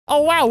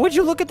Oh wow, would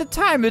you look at the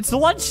time? It's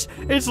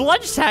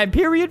lunchtime,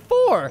 period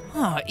 4.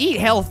 Eat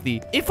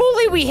healthy. If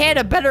only we had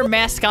a better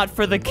mascot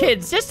for the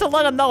kids, just to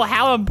let them know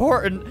how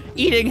important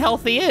eating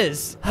healthy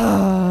is.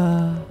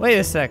 Wait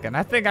a second,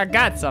 I think I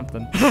got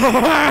something.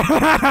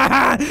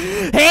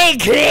 Hey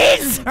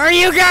kids, are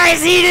you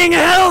guys eating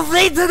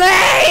healthy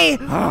today?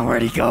 Oh,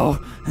 where'd he go?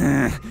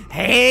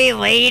 Hey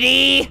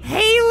lady,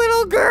 hey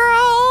little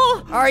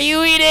girl, are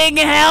you eating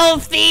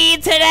healthy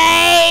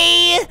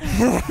today?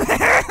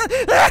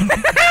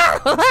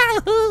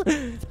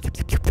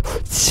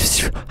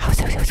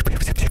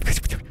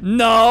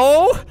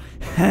 No.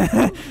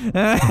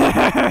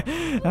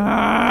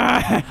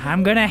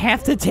 I'm gonna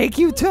have to take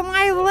you to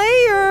my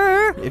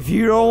lair if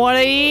you don't want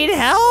to eat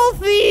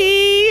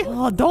healthy.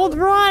 Oh, don't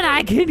run,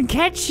 I can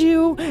catch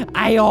you.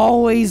 I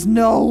always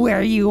know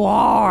where you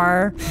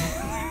are.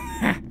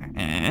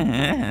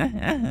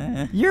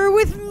 You're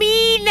with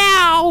me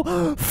now,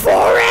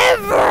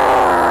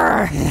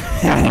 forever!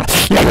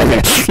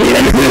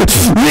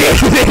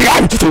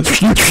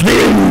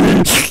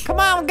 Come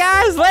on,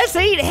 guys, let's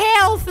eat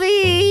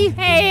healthy!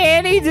 Hey,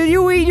 Annie, did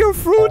you eat your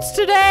fruits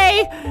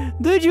today?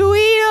 Did you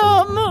eat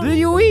them? Did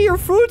you eat your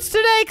fruits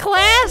today,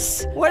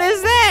 class? What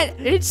is that?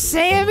 It's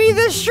Sammy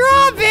the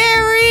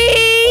strawberry!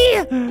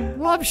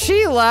 Well,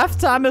 she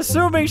left. I'm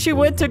assuming she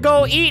went to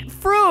go eat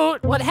fruit.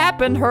 What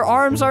happened? Her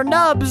arms are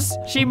nubs.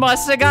 She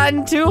must have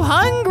gotten too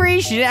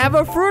hungry. She didn't have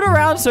a fruit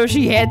around, so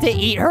she had to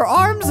eat her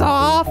arms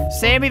off.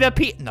 Sammy the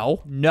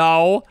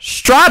No.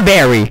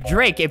 Strawberry.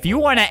 Drake, if you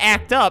want to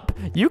act up,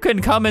 you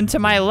can come into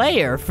my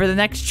lair for the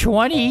next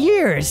 20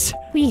 years.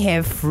 We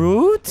have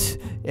fruit,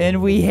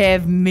 and we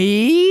have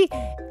me,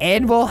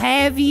 and we'll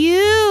have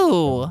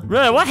you.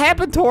 Really, what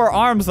happened to her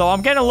arms, though?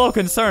 I'm getting a little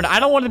concerned. I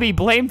don't want to be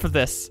blamed for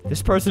this.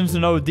 This person's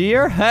an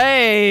oh-dear.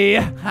 Hey,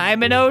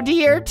 I'm an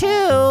oh-dear,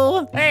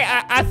 too. Hey,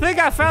 I think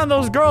I found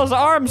those girls'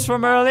 arms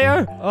from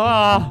earlier.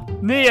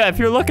 Nia, if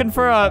you're looking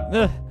for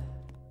a...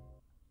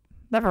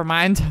 Never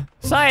mind.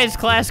 Science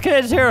class,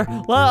 kids, here.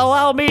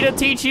 Allow me to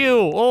teach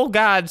you. Oh,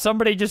 God,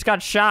 somebody just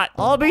got shot.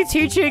 I'll be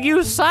teaching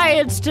you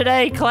science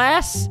today,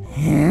 class.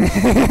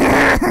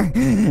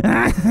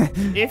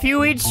 If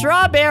you eat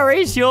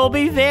strawberries, you'll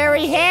be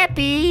very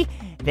happy.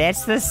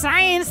 That's the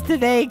science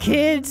today,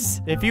 kids.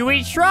 If you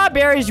eat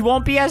strawberries, you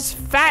won't be as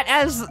fat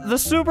as the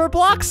Super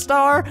Block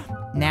star.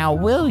 Now,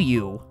 will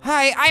you?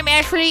 Hi, I'm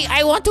Ashley.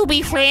 I want to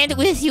be friends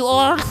with you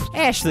all.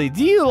 Ashley,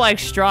 do you like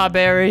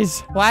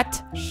strawberries?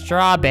 What?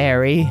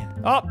 Strawberry.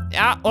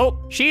 Oh,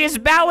 she is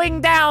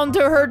bowing down to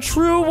her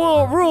true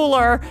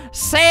ruler,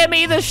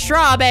 Sammy the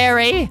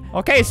Strawberry.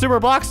 Okay, Super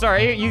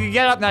Blockstar, you can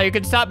get up now. You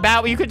can stop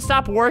you can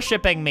stop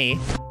worshiping me.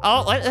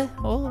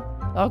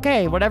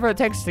 Okay, whatever it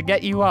takes to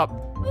get you up.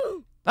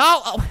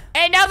 Oh,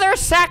 another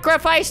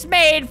sacrifice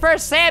made for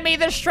Sammy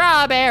the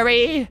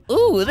Strawberry.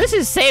 Ooh, this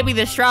is Sammy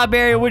the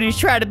Strawberry when he's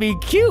trying to be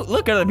cute.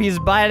 Look at him, he's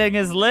biting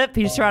his lip.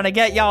 He's trying to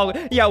get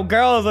y'all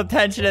girls'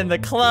 attention in the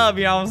club,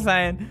 you know what I'm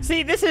saying?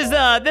 See, this is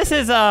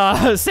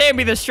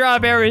Sammy the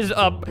Strawberry's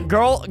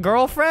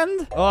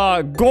girlfriend?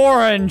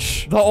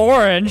 Gorange, the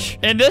orange.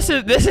 And this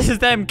is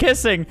them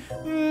kissing.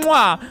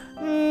 Mwah,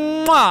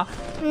 mwah,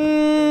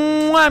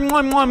 mwah, mwah,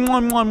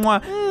 mwah,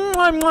 mwah,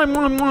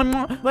 mwah,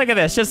 mwah. Look at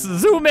this, just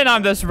zoom in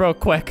on this real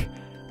quick.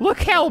 Look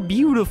how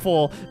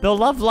beautiful the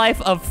love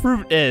life of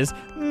fruit is.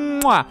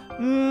 Mwah,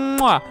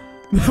 mwah.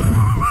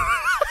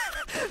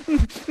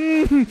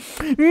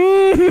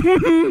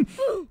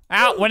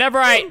 Ow, whenever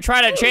I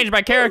try to change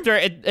my character,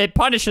 it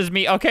punishes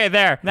me. Okay,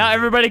 there. Now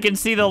everybody can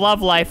see the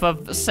love life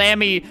of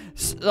Sammy,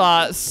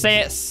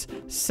 sis.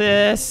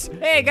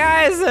 Hey,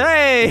 guys,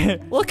 hey.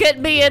 Look at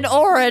me in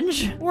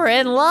orange. We're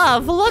in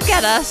love. Look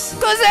at us.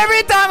 Because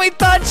every time we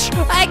touch,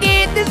 I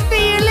get this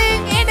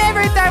feeling. And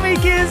every time we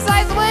kiss,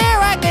 I swear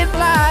I can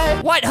fly.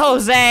 What,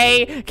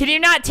 Jose? Can you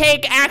not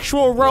take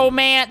actual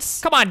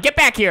romance? Come on, get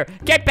back here.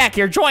 Get back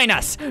here. Join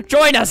us.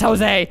 Join us,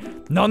 Jose.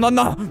 No.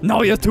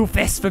 No, you're too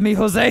fast for me,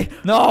 Jose.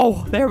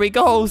 No, there he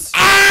goes.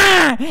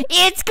 Ah,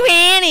 it's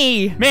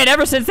Granny. Man,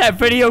 ever since that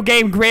video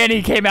game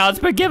Granny came out, it's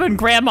been giving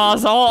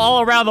grandmas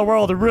all around the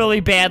world a really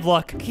bad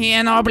look.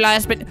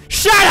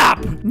 Shut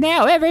up!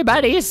 Now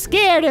everybody is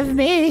scared of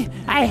me.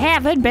 I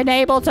haven't been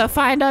able to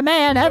find a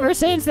man ever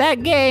since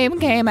that game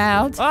came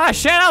out.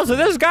 Shout out to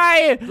this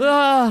guy.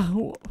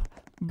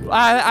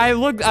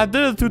 I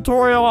did a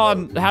tutorial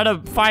on how to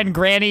find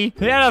Granny.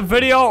 He had a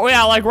video,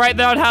 like right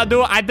there on how to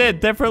do it. I did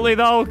it differently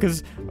though,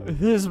 because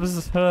this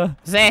was,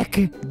 Zach,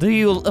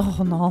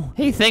 oh no.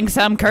 He thinks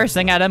I'm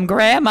cursing at him.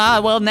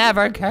 Grandma will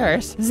never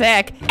curse.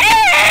 Zach,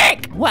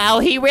 wow,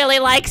 he really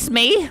likes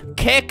me.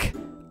 Kick,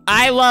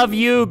 I love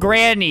you,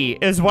 Granny,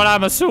 is what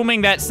I'm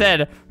assuming that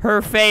said.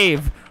 Her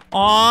fave.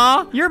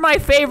 Aw, you're my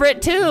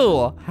favorite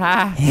too.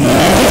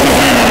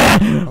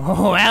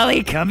 Oh,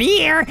 Ellie, come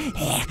here.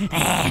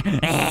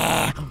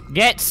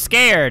 Get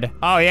scared.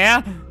 Oh,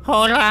 yeah?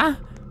 Hold on.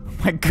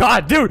 Oh my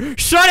God, dude,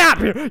 shut up.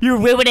 You're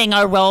ruining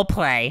our role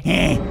play.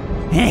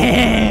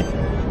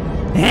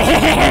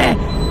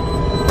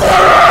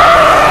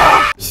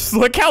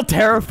 Look how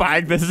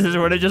terrifying this is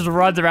when it just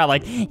runs around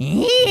like,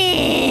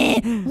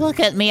 Look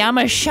at me, I'm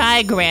a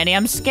shy granny.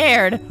 I'm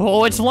scared.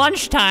 Oh, it's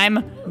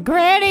lunchtime.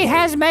 Granny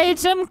has made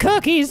some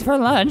cookies for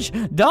lunch.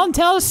 Don't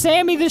tell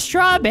Sammy the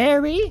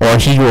strawberry. Or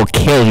he will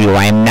kill you,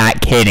 I'm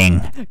not kidding.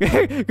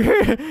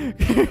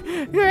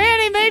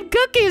 Granny made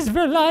cookies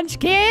for lunch,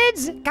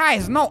 kids.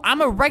 Guys, no,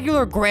 I'm a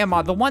regular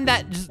grandma. The one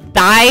that just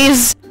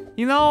dies.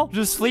 You know,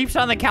 just sleeps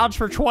on the couch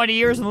for 20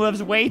 years and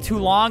lives way too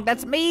long.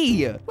 That's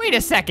me. Wait a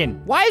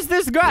second. Why is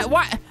this guy,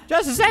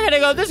 just a second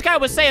ago, this guy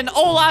was saying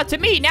hola to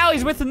me. Now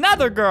he's with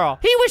another girl.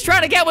 He was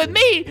trying to get with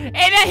me. And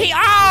then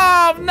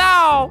oh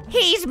no.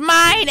 He's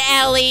mine,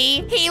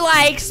 Ellie. He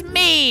likes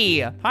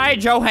me. Hi,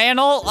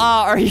 Johanna.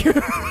 Are you,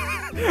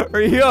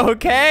 are you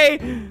okay?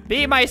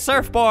 Be my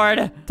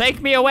surfboard.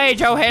 Take me away,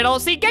 Johanna.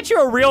 See, get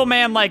you a real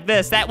man like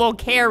this that will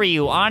carry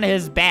you on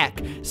his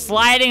back,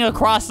 sliding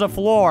across the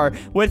floor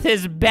with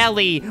his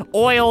belly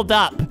oiled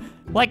up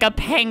like a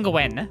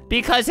penguin.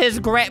 Because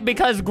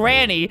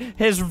Granny,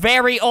 his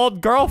very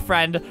old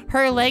girlfriend,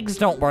 her legs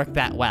don't work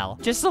that well.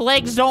 Just the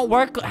legs don't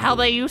work how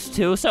they used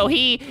to, so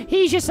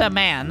he's just a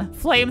man.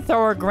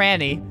 Flamethrower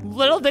Granny.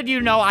 Little did you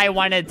know I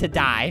wanted to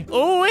die.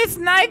 Oh, it's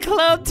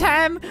nightclub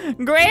time.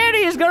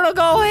 Granny is gonna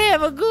go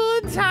have a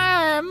good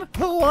time.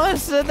 Who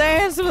wants to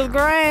dance with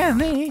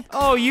Granny?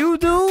 Oh, you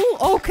do?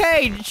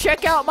 Okay,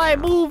 check out my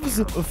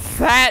moves,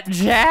 Fat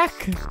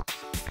Jack.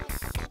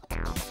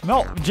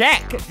 No,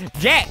 Jack.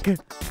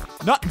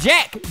 No,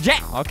 Jack.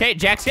 Okay,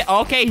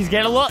 okay, he's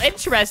getting a little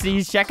interested.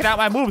 He's checking out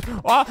my moves.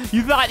 Oh,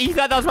 you thought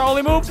that was my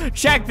only move?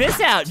 Check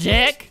this out,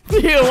 Jack. Do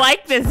you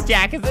like this,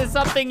 Jack? Is this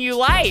something you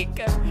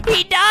like?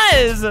 He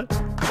does.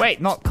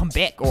 Wait, no, come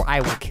back or I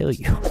will kill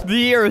you. The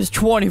year is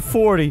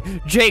 2040.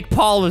 Jake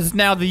Paul is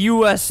now the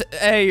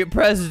USA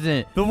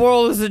president. The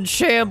world is in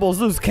shambles.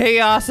 There's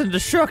chaos and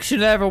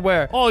destruction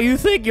everywhere. Oh, you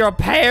think your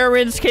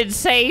parents can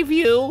save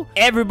you?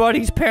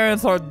 Everybody's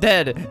parents are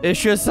dead.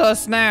 It's just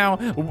us now,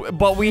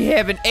 but we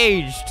haven't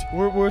aged.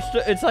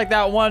 It's like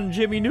that one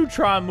Jimmy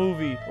Neutron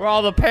movie where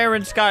all the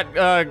parents got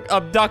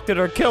abducted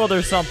or killed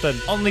or something.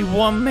 Only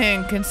one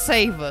man can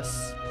save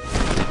us.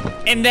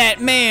 And that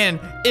man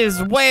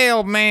is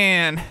Whale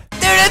Man.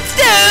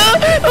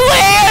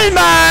 Whale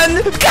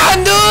Man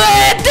can do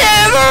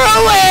whatever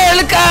a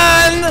whale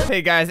can.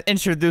 Hey guys,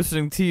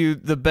 introducing to you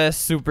the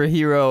best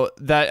superhero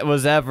that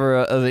was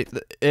ever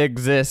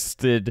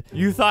existed.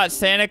 You thought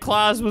Santa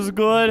Claus was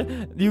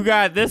good? You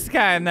got this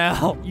guy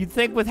now. You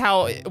think with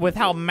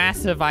how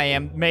massive I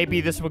am,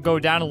 maybe this would go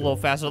down a little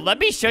faster. Let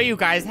me show you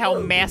guys how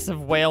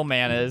massive Whale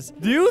Man is.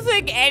 Do you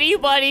think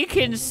anybody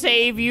can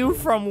save you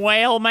from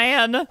Whale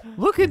Man?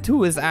 Look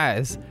into his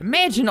eyes.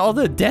 Imagine all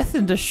the death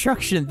and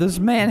destruction this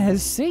man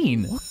has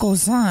seen. What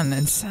goes on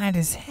inside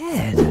his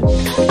head?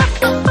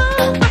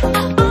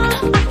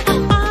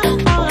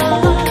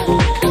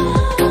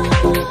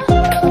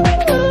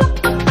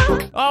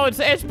 Oh,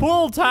 it's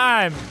pool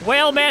time.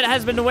 Whale Man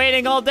has been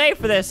waiting all day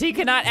for this. He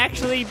cannot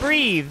actually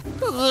breathe.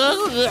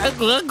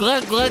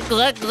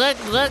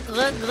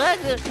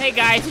 Hey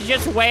guys, it's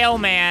just Whale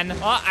Man.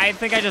 Oh, I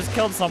think I just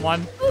killed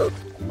someone.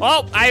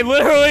 Oh, I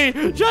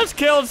literally just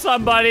killed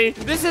somebody.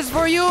 This is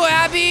for you,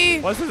 Abby.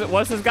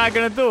 What's this guy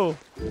gonna do?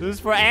 This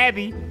is for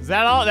Abby. Is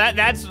that all?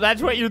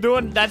 That's what you're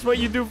doing? That's what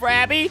you do for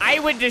Abby? I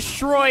would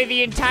destroy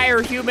the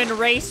entire human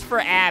race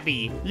for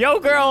Abby. Yo,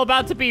 girl,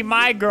 about to be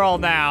my girl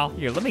now.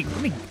 Here, let me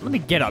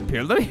get up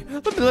here.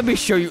 Let me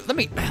show you.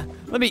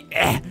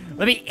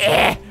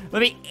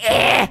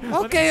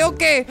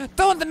 Okay.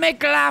 Don't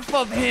make laugh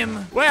of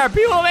him. Wait, are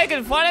people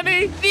making fun of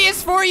me?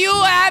 This for you,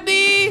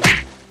 Abby.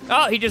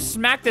 Oh, he just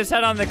smacked his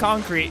head on the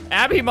concrete.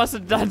 Abby must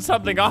have done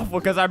something awful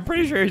because I'm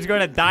pretty sure he's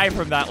going to die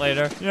from that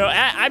later. You know,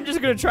 I'm just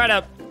going to try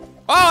to...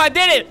 Oh, I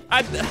did it!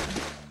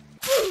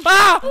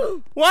 Ah!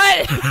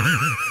 What?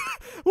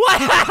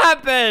 What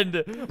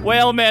happened?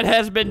 Whale Man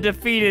has been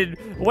defeated.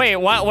 Wait,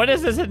 what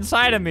is this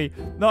inside of me?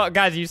 No,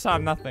 guys, you saw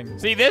nothing.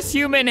 See, this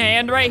human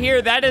hand right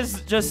here, that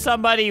is just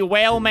somebody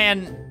Whale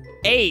Man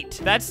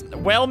ate.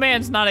 Whale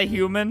Man's not a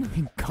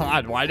human.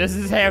 God, why does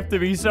this have to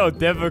be so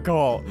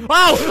difficult?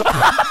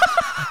 Oh!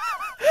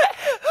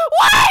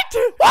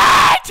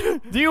 What?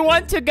 Do you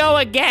want to go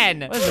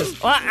again? What is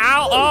this?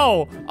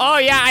 Ow, oh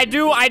yeah, I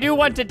do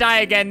want to die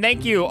again.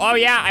 Thank you. Oh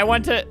yeah, I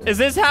want to. Is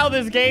this how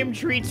this game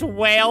treats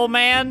Whale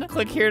Man?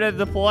 Click here to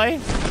deploy.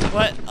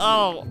 What?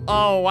 Oh,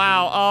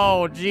 wow.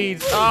 Oh,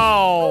 jeez.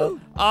 Oh,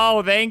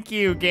 thank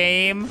you,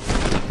 game.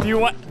 Do you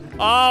want?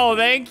 Oh,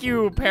 thank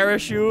you,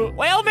 parachute.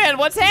 Whale Man,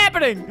 what's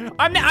happening?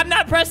 I'm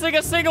not pressing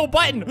a single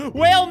button.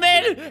 Whale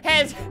Man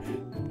has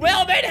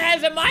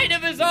a mind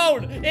of his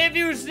own. If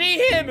you see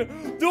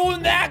him, do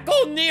not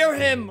go near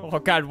him. Oh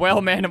God, Whale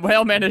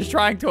Man is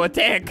trying to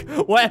attack.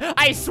 What?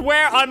 I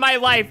swear on my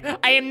life,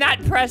 I am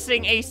not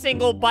pressing a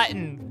single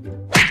button.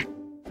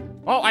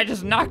 Oh, I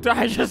just knocked her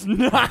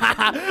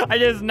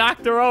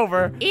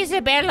over.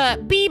 Isabella,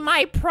 be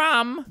my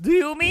prom. Do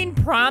you mean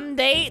prom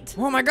date?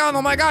 Oh my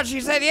God, she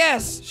said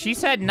yes. She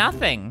said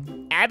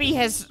nothing. Abby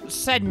has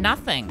said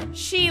nothing.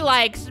 She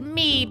likes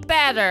me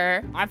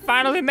better. I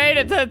finally made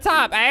it to the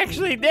top. I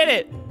actually did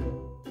it.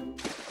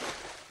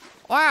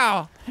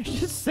 Wow, I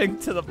just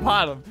sank to the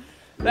bottom.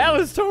 That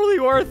was totally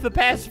worth the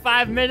past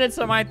 5 minutes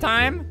of my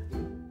time.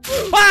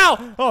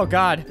 Wow! Oh,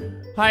 God.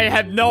 I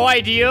have no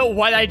idea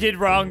what I did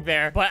wrong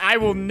there, but I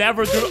will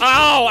never do.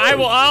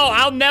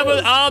 I'll never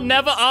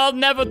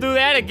do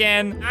that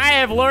again. I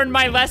have learned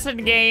my lesson,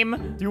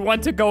 game. Do you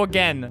want to go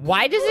again?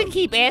 Why does it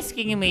keep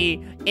asking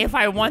me if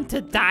I want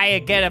to die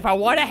again? If I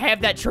want to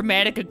have that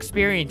traumatic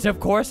experience? Of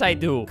course I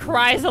do.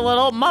 Cries a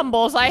little,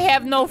 mumbles, I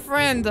have no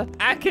friend.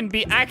 I can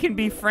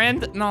be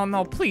friend.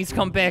 No, please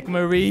come back,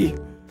 Marie.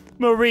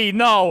 Marie,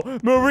 no!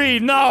 Marie,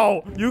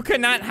 no! You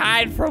cannot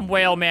hide from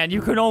Whale Man.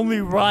 You can only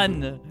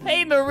run.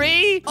 Hey,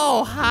 Marie.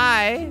 Oh,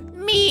 hi.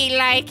 Me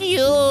like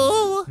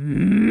you.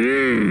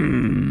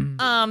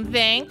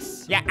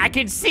 Thanks. Yeah, I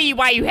can see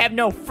why you have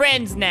no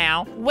friends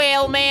now.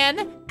 Whale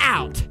Man,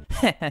 out.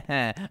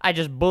 I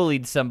just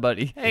bullied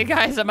somebody. Hey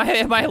guys, am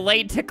I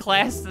late to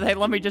class today?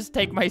 Let me just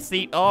take my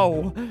seat.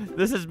 Oh,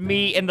 this is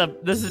me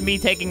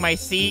taking my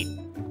seat.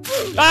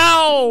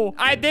 Oh,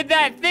 I did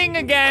that thing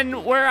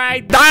again where I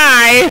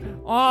die.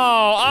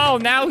 Oh,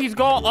 now he's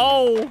going.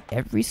 Oh.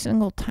 Every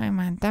single time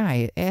I die,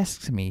 it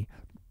asks me,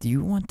 do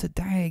you want to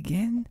die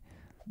again?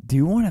 Do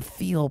you want to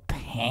feel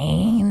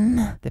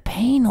pain? The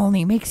pain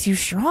only makes you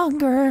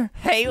stronger.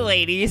 Hey,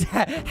 ladies,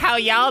 how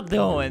y'all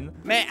doing?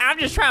 Man, I'm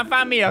just trying to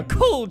find me a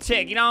cool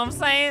chick, you know what I'm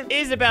saying?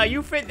 Isabel,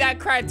 you fit that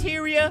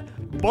criteria?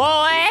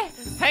 Boy,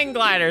 hang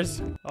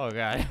gliders. Oh,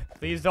 God.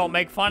 Please don't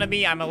make fun of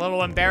me. I'm a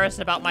little embarrassed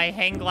about my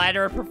hang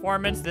glider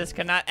performance. This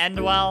cannot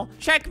end well.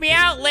 Check me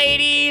out,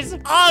 ladies.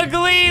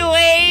 Ugly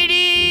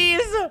ladies.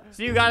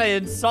 So you gotta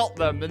insult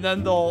them, and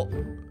then they'll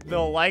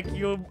like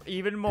you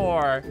even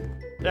more.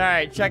 All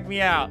right, check me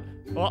out.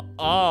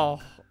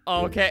 Oh,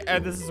 okay,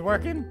 this is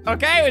working?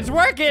 Okay, it's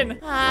working.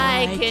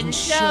 I can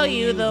show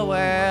you the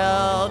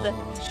world.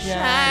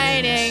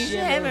 Shining,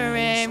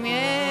 shimmering.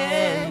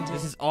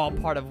 This is all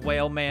part of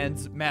Whale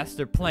Man's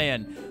master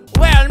plan.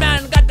 Whale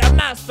Man got the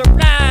master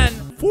plan.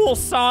 Full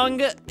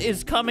song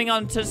is coming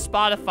onto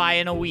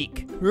Spotify in a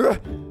week.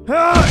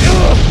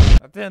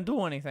 That didn't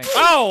do anything.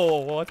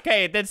 Oh,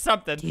 okay, it did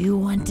something. Do you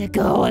want to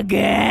go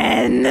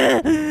again?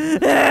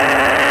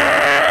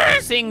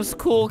 Sings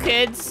Cool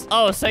Kids.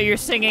 Oh, so you're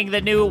singing the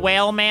new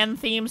Whale Man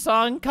theme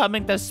song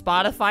coming to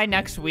Spotify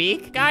next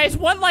week? Guys,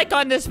 1 like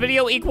on this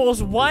video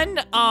equals 1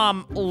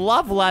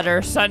 love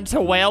letter sent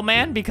to Whale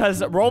Man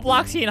because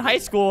Robloxian High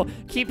School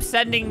keeps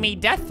sending me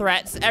death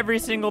threats every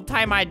single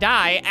time I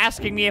die,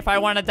 asking me if I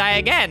want to die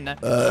again.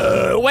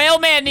 Whale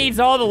Man needs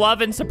all the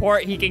love and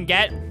support he can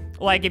get.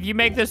 Like, if you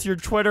make this your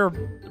Twitter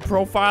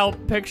profile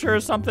picture or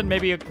something,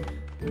 maybe a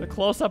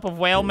close-up of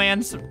Whale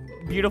Man's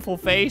beautiful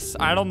face.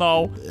 I don't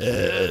know.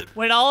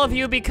 When all of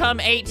you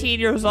become 18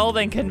 years old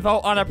and can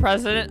vote on a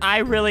president, I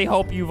really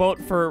hope you vote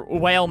for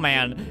Whale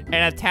Man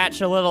and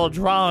attach a little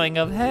drawing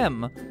of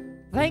him.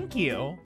 Thank you.